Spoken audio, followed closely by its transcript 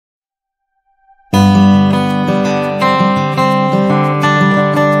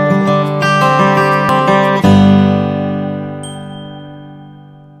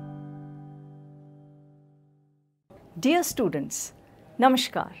Dear students,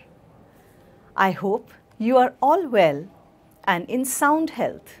 Namaskar. I hope you are all well and in sound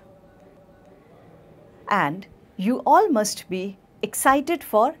health. And you all must be excited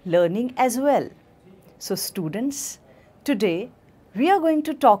for learning as well. So students, today we are going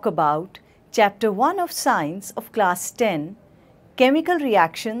to talk about Chapter 1 of Science of Class 10, Chemical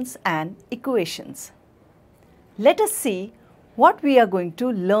Reactions and Equations. Let us see what we are going to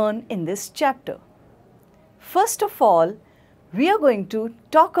learn in this chapter. First of all, we are going to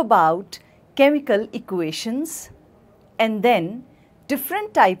talk about chemical equations, and then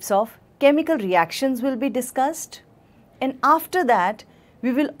different types of chemical reactions will be discussed, and after that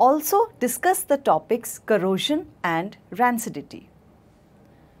we will also discuss the topics corrosion and rancidity.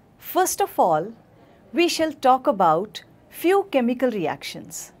 First of all, we shall talk about few chemical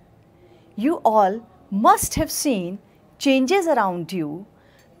reactions. You all must have seen changes around you,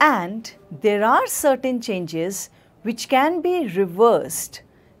 and there are certain changes which can be reversed.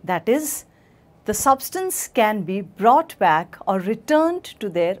 That is, the substance can be brought back or returned to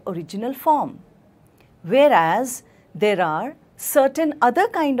their original form. Whereas there are certain other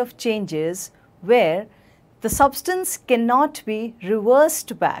kind of changes where the substance cannot be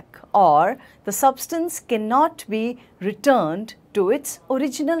reversed back or the substance cannot be returned to its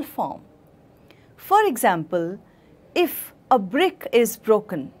original form. For example, if a brick is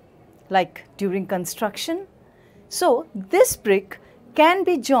broken, like during construction, so this brick can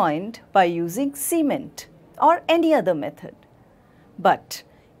be joined by using cement or any other method. But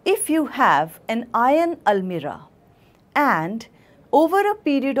if you have an iron almirah and over a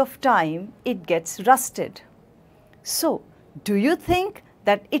period of time it gets rusted, so do you think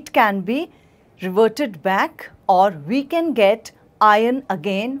that it can be reverted back or we can get iron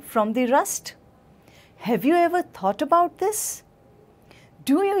again from the rust? Have you ever thought about this?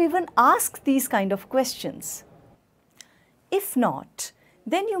 Do you even ask these kind of questions? If not,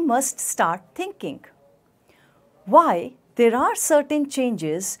 then you must start thinking. Why there are certain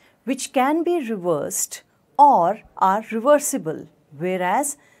changes which can be reversed or are reversible,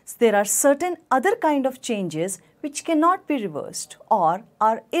 whereas there are certain other kind of changes which cannot be reversed or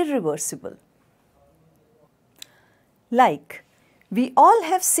are irreversible. Like, we all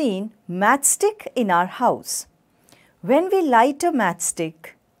have seen matchstick in our house. When we light a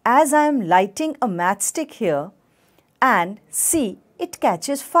matchstick, as I am lighting a matchstick here, and see it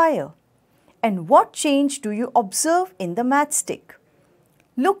catches fire. And what change do you observe in the matchstick?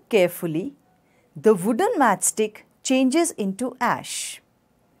 Look carefully. The wooden matchstick changes into ash.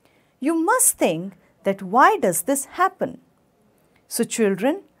 You must think that why does this happen? So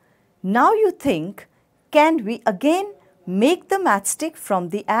children, now you think, can we again make the matchstick from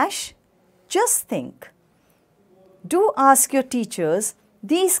the ash? Just think. Do ask your teachers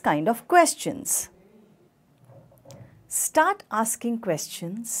these kind of questions. Start asking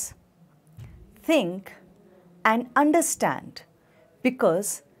questions, think and understand,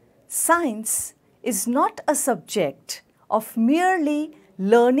 because science is not a subject of merely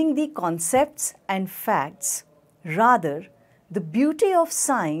learning the concepts and facts. Rather, the beauty of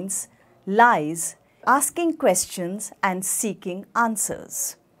science lies asking questions and seeking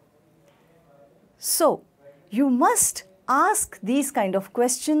answers. So, you must ask these kind of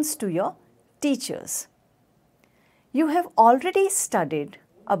questions to your teachers. You have already studied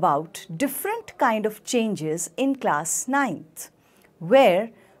about different kind of changes in class 9th, where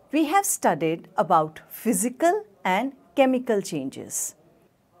we have studied about physical and chemical changes.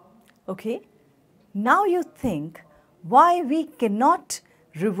 Okay, now you think why we cannot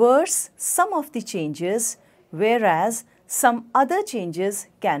reverse some of the changes, whereas some other changes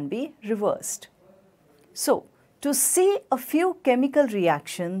can be reversed. So, to see a few chemical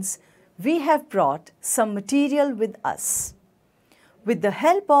reactions, we have brought some material with us. With the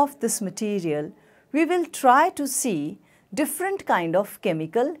help of this material, we will try to see different kind of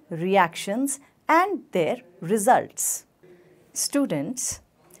chemical reactions and their results. Students,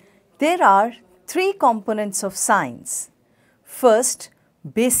 there are three components of science. First,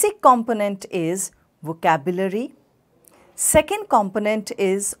 basic component is vocabulary. Second component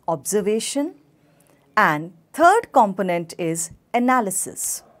is observation. And third component is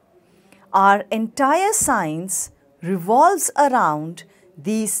analysis. Our entire science revolves around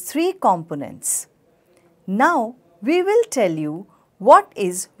these three components. Now, we will tell you what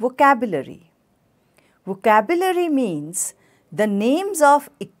is vocabulary. Vocabulary means the names of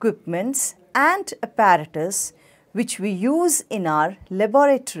equipments and apparatus which we use in our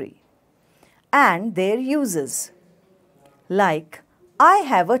laboratory and their uses. Like, I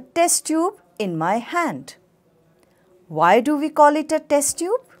have a test tube in my hand. Why do we call it a test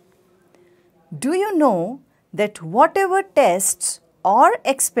tube? Do you know that whatever tests or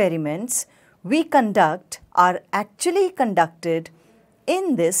experiments we conduct are actually conducted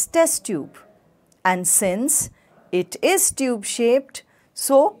in this test tube. And since it is tube shaped,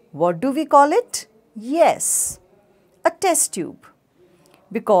 so what do we call it? Yes, a test tube,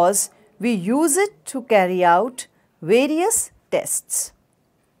 because we use it to carry out various tests.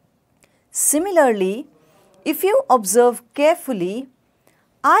 Similarly, if you observe carefully,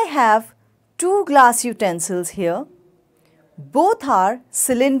 I have two glass utensils here. Both are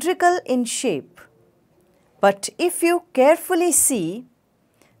cylindrical in shape. But if you carefully see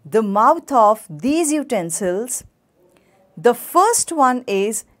the mouth of these utensils, the first one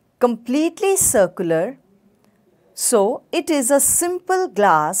is completely circular, so it is a simple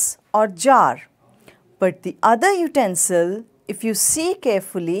glass or jar. But the other utensil, if you see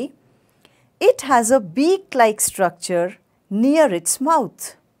carefully, it has a beak-like structure near its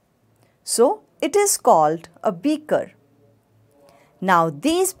mouth. So it is called a beaker. Now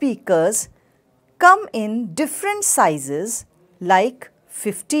these beakers come in different sizes like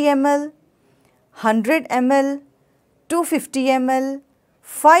 50 ml, 100 ml, 250 ml,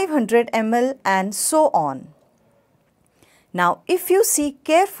 500 ml and so on. Now if you see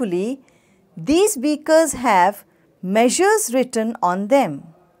carefully, these beakers have measures written on them: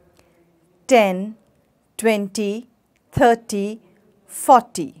 10, 20, 30,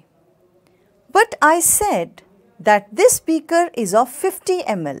 40. But I said that this beaker is of 50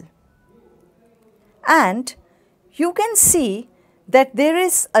 ml. And you can see that there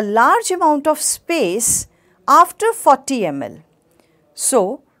is a large amount of space after 40 ml.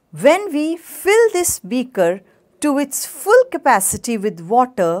 So, when we fill this beaker to its full capacity with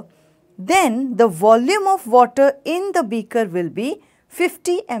water, then the volume of water in the beaker will be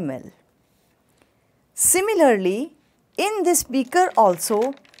 50 ml. Similarly, in this beaker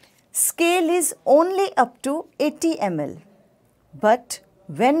also, scale is only up to 80 ml. But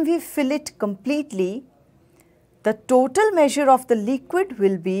when we fill it completely, the total measure of the liquid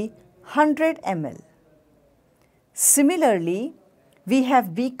will be 100 ml. Similarly, we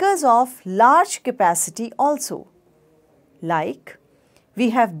have beakers of large capacity also. Like,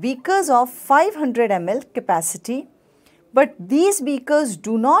 we have beakers of 500 ml capacity, but these beakers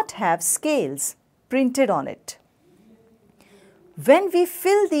do not have scales printed on it. When we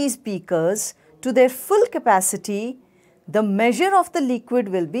fill these beakers to their full capacity, the measure of the liquid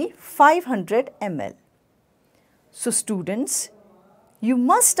will be 500 ml. So students, you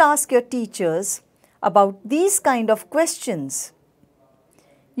must ask your teachers about these kind of questions.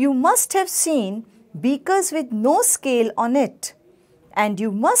 You must have seen beakers with no scale on it, and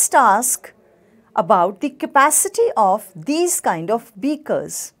you must ask about the capacity of these kind of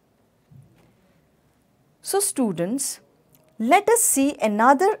beakers. So students, let us see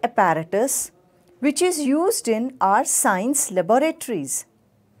another apparatus which is used in our science laboratories.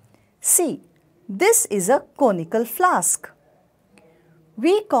 See, this is a conical flask.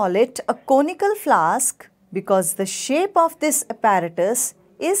 We call it a conical flask because the shape of this apparatus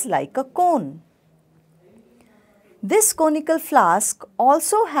is like a cone. This conical flask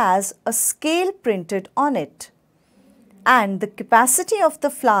also has a scale printed on it, and the capacity of the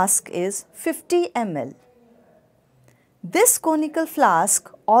flask is 50 ml. This conical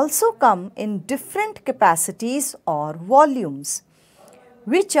flask also come in different capacities or volumes,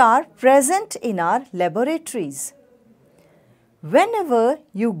 which are present in our laboratories. Whenever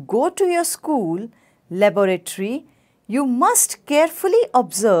you go to your school laboratory, you must carefully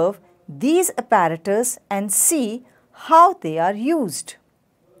observe these apparatus and see how they are used.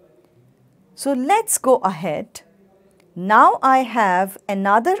 So let's go ahead. Now I have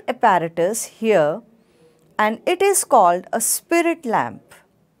another apparatus here, and it is called a spirit lamp.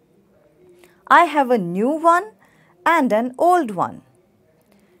 I have a new one and an old one.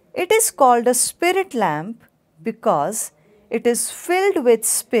 It is called a spirit lamp because it is filled with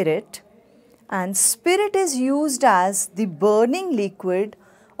spirit, and spirit is used as the burning liquid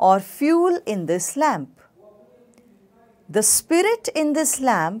or fuel in this lamp. The spirit in this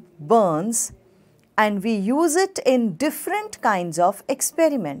lamp burns, and we use it in different kinds of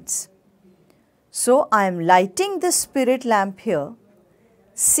experiments. So I am lighting this spirit lamp here.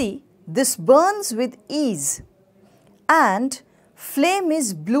 See, this burns with ease, and flame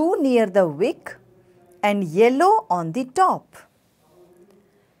is blue near the wick and yellow on the top.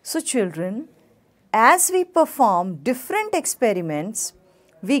 So children, as we perform different experiments,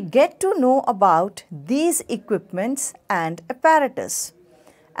 we get to know about these equipments and apparatus,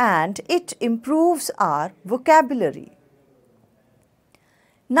 and it improves our vocabulary.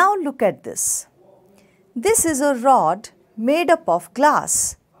 Now look at this. This is a rod made up of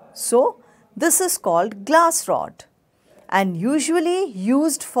glass. So This is called glass rod and usually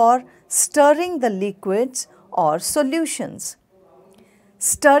used for stirring the liquids or solutions.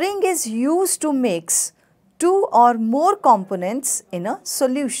 Stirring is used to mix two or more components in a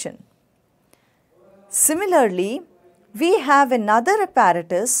solution. Similarly, we have another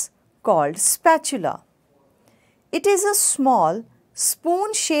apparatus called spatula. It is a small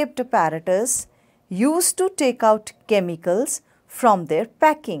spoon-shaped apparatus used to take out chemicals from their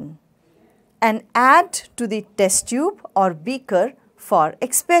packing and add to the test tube or beaker for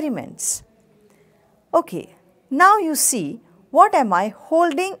experiments. Okay, now you see what am I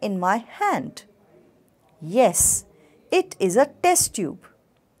holding in my hand? Yes, it is a test tube.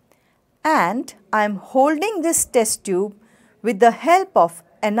 And I am holding this test tube with the help of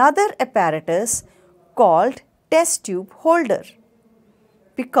another apparatus called test tube holder,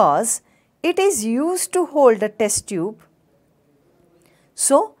 because it is used to hold a test tube.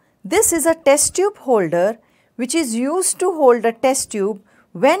 So, this is a test tube holder which is used to hold a test tube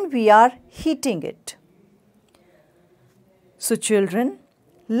when we are heating it. So, children,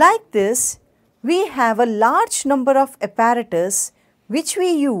 like this, we have a large number of apparatus which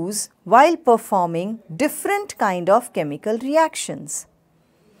we use while performing different kind of chemical reactions.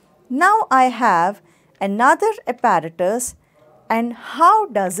 Now I have another apparatus, and how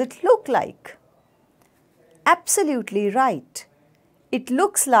does it look like? Absolutely right. It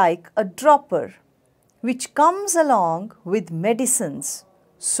looks like a dropper which comes along with medicines.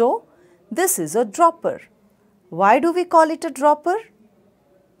 So, this is a dropper. Why do we call it a dropper?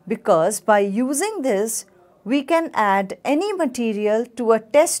 Because by using this, we can add any material to a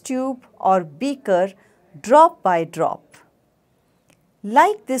test tube or beaker drop by drop.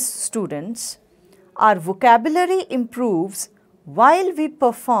 Like this, students, our vocabulary improves while we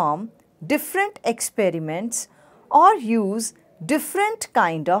perform different experiments or use different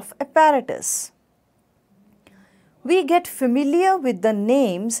kind of apparatus. We get familiar with the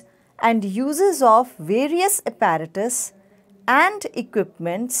names and uses of various apparatus and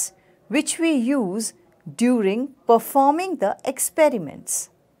equipments which we use during performing the experiments.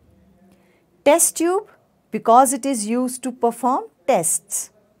 Test tube, because it is used to perform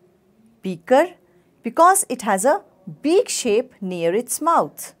tests. Beaker, because it has a beak shape near its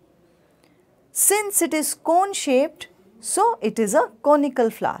mouth. Since it is cone shaped, so it is a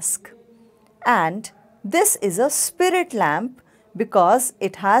conical flask. And this is a spirit lamp because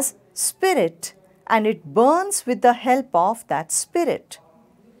it has spirit and it burns with the help of that spirit.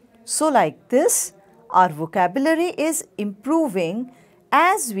 So like this, our vocabulary is improving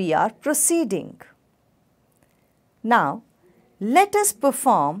as we are proceeding. Now, let us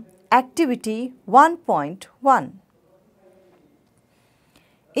perform activity 1.1.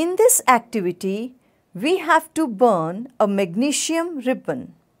 In this activity, we have to burn a magnesium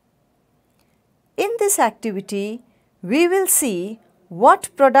ribbon. In this activity, we will see what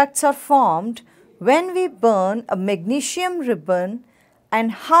products are formed when we burn a magnesium ribbon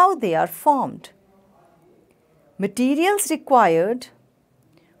and how they are formed. Materials required.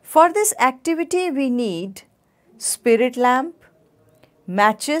 For this activity, we need spirit lamp,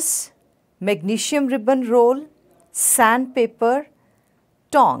 matches, magnesium ribbon roll, sandpaper,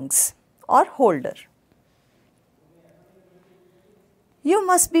 tongs or holder. You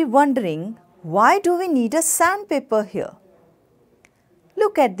must be wondering, why do we need a sandpaper here?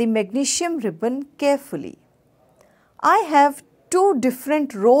 Look at the magnesium ribbon carefully. I have two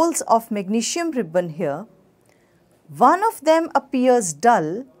different rolls of magnesium ribbon here. One of them appears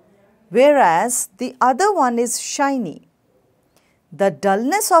dull, whereas the other one is shiny. The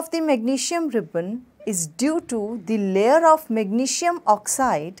dullness of the magnesium ribbon is due to the layer of magnesium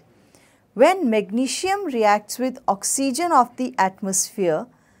oxide when magnesium reacts with oxygen of the atmosphere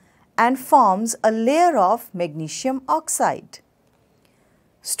and forms a layer of magnesium oxide.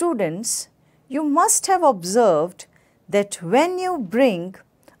 Students, you must have observed that when you bring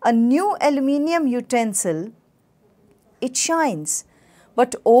a new aluminium utensil, it shines,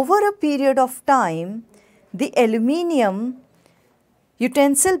 but over a period of time, the aluminium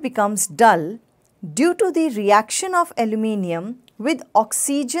utensil becomes dull due to the reaction of aluminium with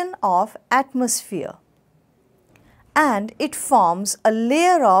oxygen of atmosphere, and it forms a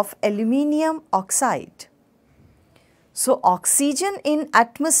layer of aluminium oxide. So, oxygen in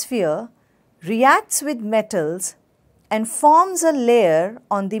atmosphere reacts with metals and forms a layer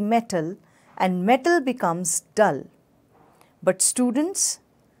on the metal, and metal becomes dull. But students,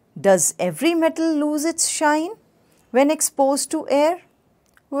 does every metal lose its shine when exposed to air?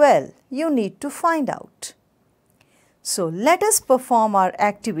 Well, you need to find out. So, let us perform our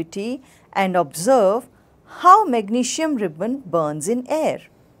activity and observe how magnesium ribbon burns in air.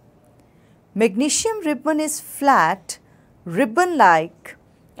 magnesium ribbon is flat, ribbon-like,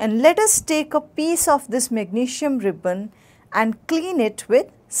 and let us take a piece of this magnesium ribbon and clean it with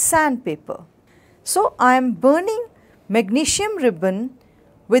sandpaper. So, I am burning magnesium ribbon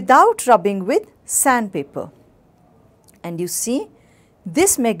without rubbing with sandpaper. And you see,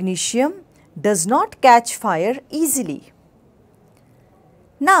 this magnesium does not catch fire easily.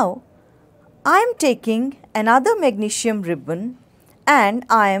 Now, I am taking another magnesium ribbon and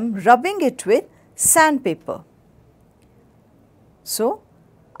I am rubbing it with sandpaper. So,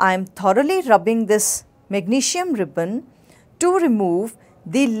 I am thoroughly rubbing this magnesium ribbon to remove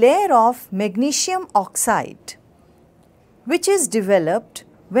the layer of magnesium oxide, which is developed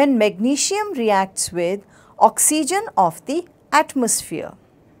when magnesium reacts with oxygen of the atmosphere.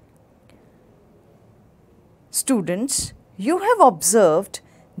 Students, you have observed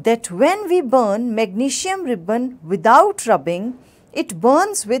that when we burn magnesium ribbon without rubbing, it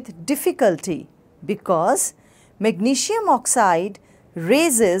burns with difficulty because magnesium oxide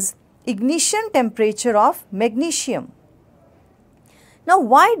raises ignition temperature of magnesium. Now,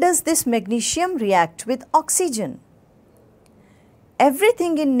 why does this magnesium react with oxygen?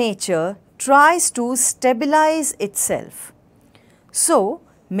 Everything in nature tries to stabilize itself. So,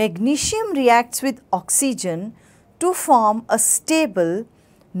 magnesium reacts with oxygen to form a stable,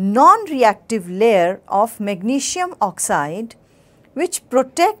 non-reactive layer of magnesium oxide which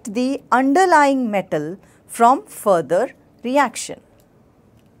protect the underlying metal from further reaction.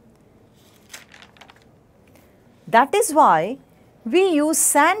 That is why we use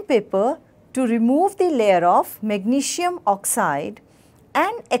sandpaper to remove the layer of magnesium oxide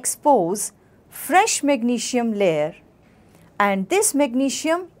and expose fresh magnesium layer, and this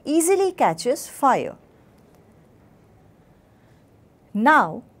magnesium easily catches fire.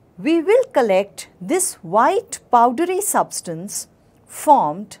 Now, we will collect this white powdery substance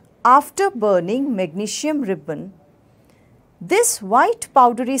formed after burning magnesium ribbon. This white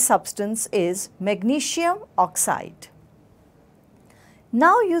powdery substance is magnesium oxide.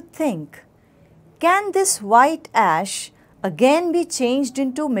 Now you think, can this white ash again be changed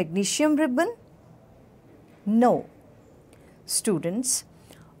into magnesium ribbon? No. Students,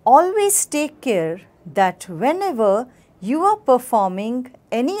 always take care that whenever you are performing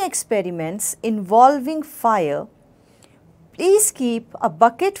any experiments involving fire, please keep a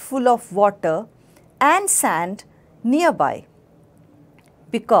bucket full of water and sand nearby,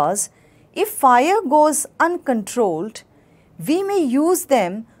 because if fire goes uncontrolled, we may use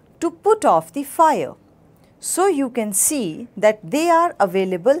them to put off the fire. So, you can see that they are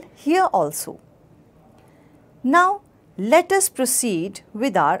available here also. Now, let us proceed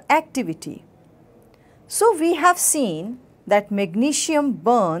with our activity. So, we have seen that magnesium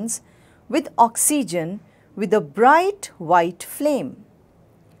burns with oxygen with a bright white flame,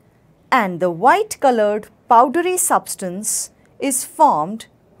 and the white colored powdery substance is formed,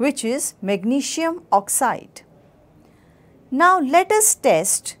 which is magnesium oxide. Now, let us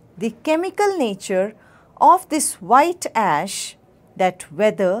test the chemical nature of this white ash, that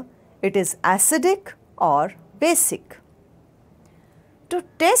whether it is acidic or basic. To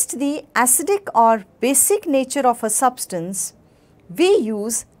test the acidic or basic nature of a substance, we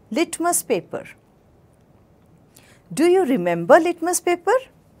use litmus paper. Do you remember litmus paper?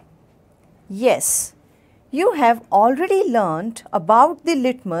 Yes, you have already learnt about the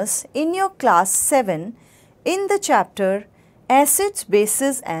litmus in your class 7 in the chapter Acids,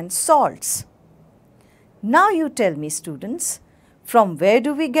 Bases and Salts. Now you tell me, students, from where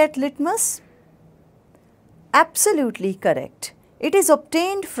do we get litmus? Absolutely correct. It is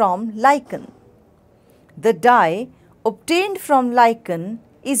obtained from lichen. The dye obtained from lichen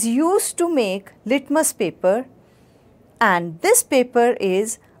is used to make litmus paper, and this paper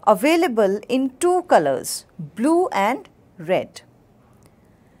is available in two colors, blue and red.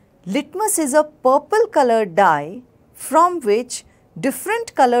 Litmus is a purple colored dye from which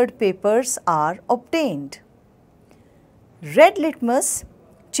different colored papers are obtained. Red litmus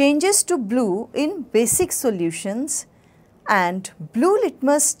changes to blue in basic solutions, and blue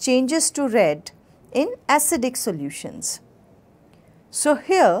litmus changes to red in acidic solutions. So,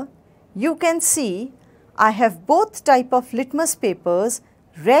 here you can see I have both type of litmus papers,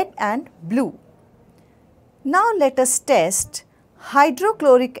 red and blue. Now, let us test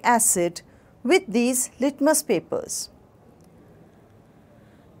hydrochloric acid with these litmus papers.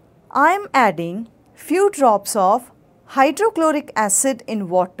 I am adding few drops of hydrochloric acid in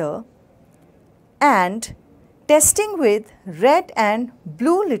water and testing with red and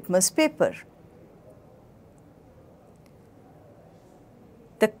blue litmus paper.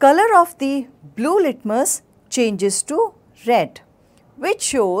 The color of the blue litmus changes to red, which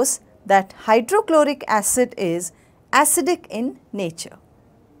shows that hydrochloric acid is acidic in nature.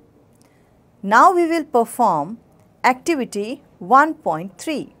 Now we will perform activity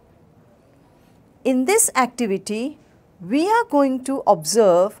 1.3. In this activity, we are going to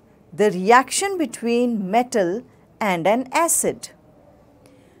observe the reaction between metal and an acid.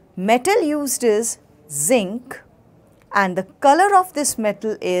 Metal used is zinc and the color of this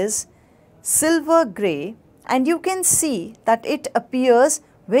metal is silver grey, and you can see that it appears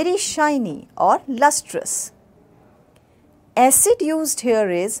very shiny or lustrous. Acid used here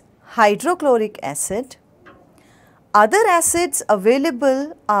is hydrochloric acid. Other acids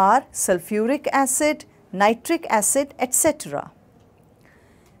available are sulfuric acid, nitric acid, etc.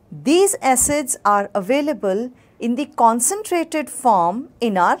 These acids are available in the concentrated form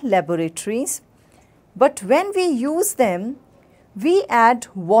in our laboratories, but when we use them, we add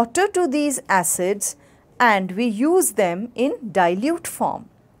water to these acids and we use them in dilute form.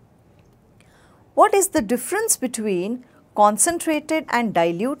 What is the difference between concentrated and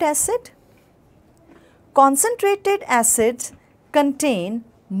dilute acid? Concentrated acids contain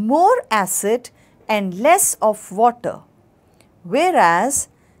more acid and less of water, whereas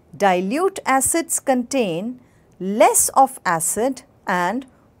dilute acids contain less of acid and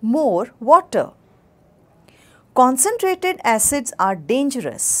more water. Concentrated acids are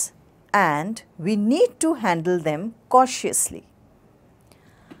dangerous and we need to handle them cautiously.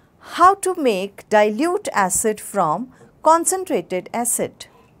 How to make dilute acid from concentrated acid?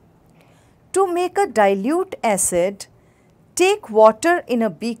 To make a dilute acid, take water in a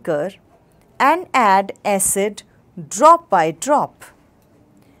beaker and add acid drop by drop.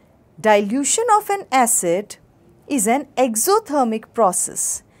 Dilution of an acid is an exothermic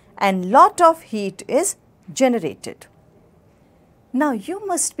process and lot of heat is generated. Now you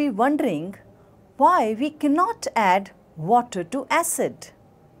must be wondering why we cannot add water to acid.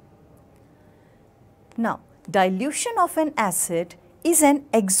 Now, dilution of an acid is an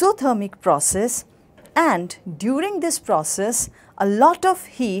exothermic process, and during this process a lot of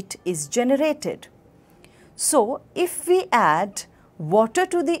heat is generated. So, if we add water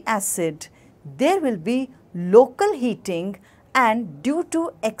to the acid, there will be local heating, and due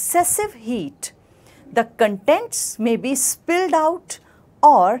to excessive heat, the contents may be spilled out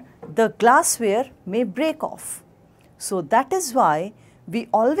or the glassware may break off. So, that is why we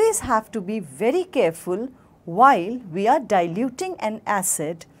always have to be very careful while we are diluting an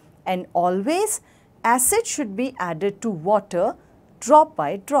acid, and always acid should be added to water drop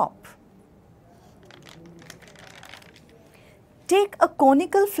by drop. Take a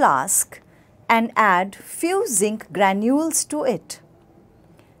conical flask and add few zinc granules to it.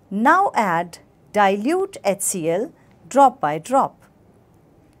 Now add dilute HCl drop by drop.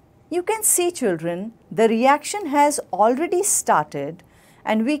 You can see, children, the reaction has already started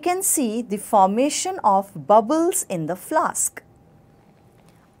and we can see the formation of bubbles in the flask.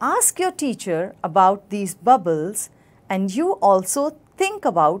 Ask your teacher about these bubbles and you also think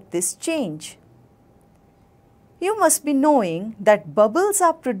about this change. You must be knowing that bubbles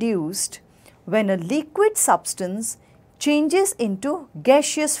are produced when a liquid substance changes into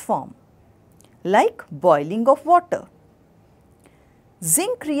gaseous form, like boiling of water.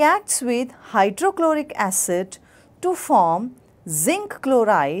 Zinc reacts with hydrochloric acid to form zinc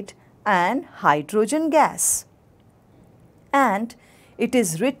chloride and hydrogen gas, and it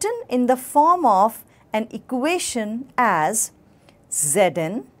is written in the form of an equation as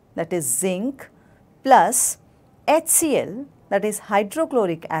Zn, that is zinc, plus HCl, that is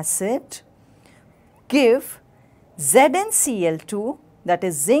hydrochloric acid, give ZnCl2, that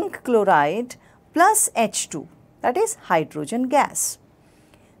is zinc chloride, plus H2, that is hydrogen gas.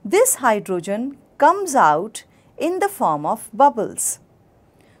 This hydrogen comes out in the form of bubbles.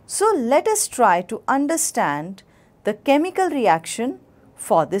 So, let us try to understand the chemical reaction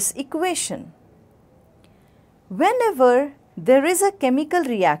for this equation. Whenever there is a chemical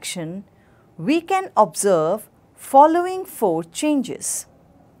reaction, we can observe following four changes: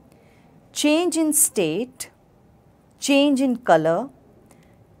 change in state, change in color,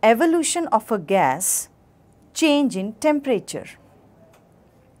 evolution of a gas, change in temperature.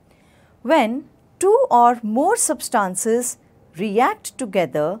 When two or more substances react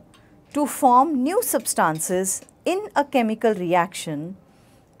together to form new substances in a chemical reaction,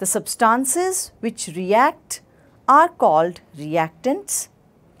 the substances which react are called reactants,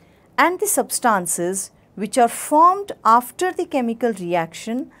 and the substances which are formed after the chemical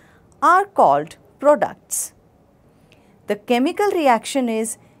reaction are called products. The chemical reaction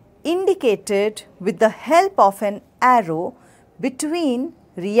is indicated with the help of an arrow between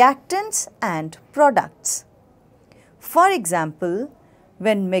reactants and products. For example,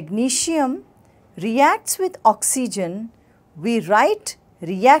 when magnesium reacts with oxygen, we write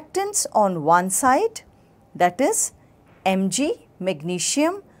reactants on one side, that is Mg,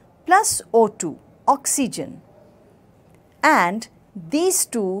 magnesium, plus O2, oxygen, and these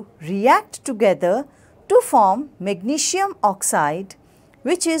two react together to form magnesium oxide,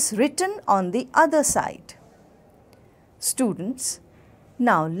 which is written on the other side. Students,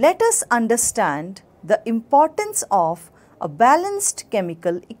 now let us understand the importance of a balanced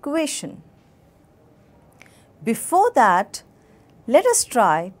chemical equation. Before that, let us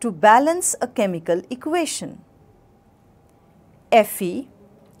try to balance a chemical equation. Fe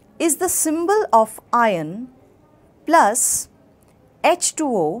is the symbol of iron plus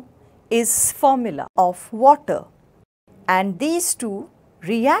H2O is formula of water, and these two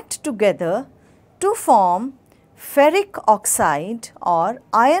react together to form ferric oxide or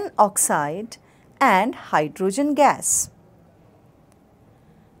iron oxide and hydrogen gas.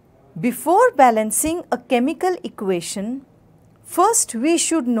 Before balancing a chemical equation, first we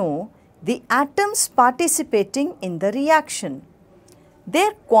should know the atoms participating in the reaction,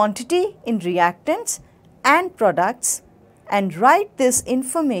 their quantity in reactants and products, and write this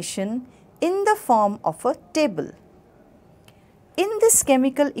information in the form of a table. In this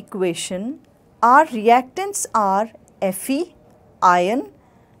chemical equation, our reactants are Fe, iron,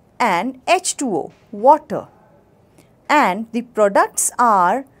 and H2O, water, and the products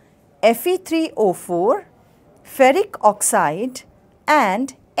are Fe3O4, ferric oxide,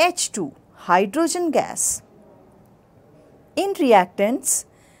 and H2, hydrogen gas. In reactants,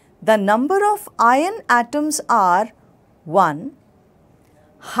 the number of iron atoms are 1,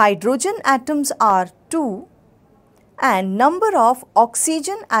 hydrogen atoms are 2, and number of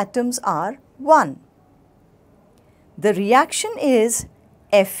oxygen atoms are 1. The reaction is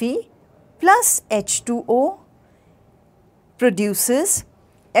Fe plus H2O produces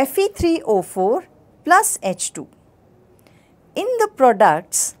Fe3O4 plus H2. In the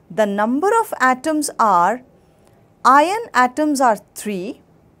products, the number of atoms are, iron atoms are 3,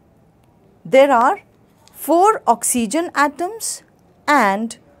 there are 4 oxygen atoms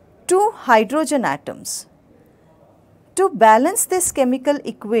and 2 hydrogen atoms. To balance this chemical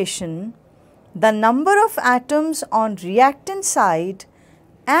equation, the number of atoms on reactant side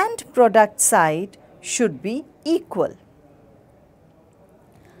and product side should be equal.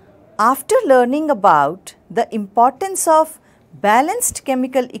 After learning about the importance of balanced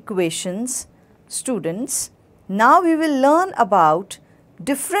chemical equations, students, now we will learn about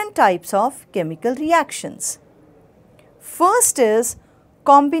different types of chemical reactions. First is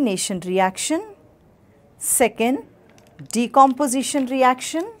combination reaction, second decomposition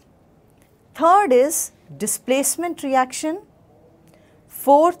reaction, third is displacement reaction,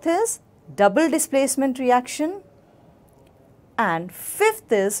 fourth is double displacement reaction, and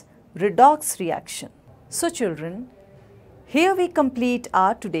fifth is redox reaction. So children, here we complete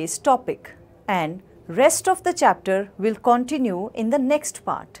our today's topic, and rest of the chapter will continue in the next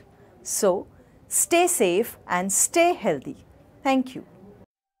part. So stay safe and stay healthy. Thank you.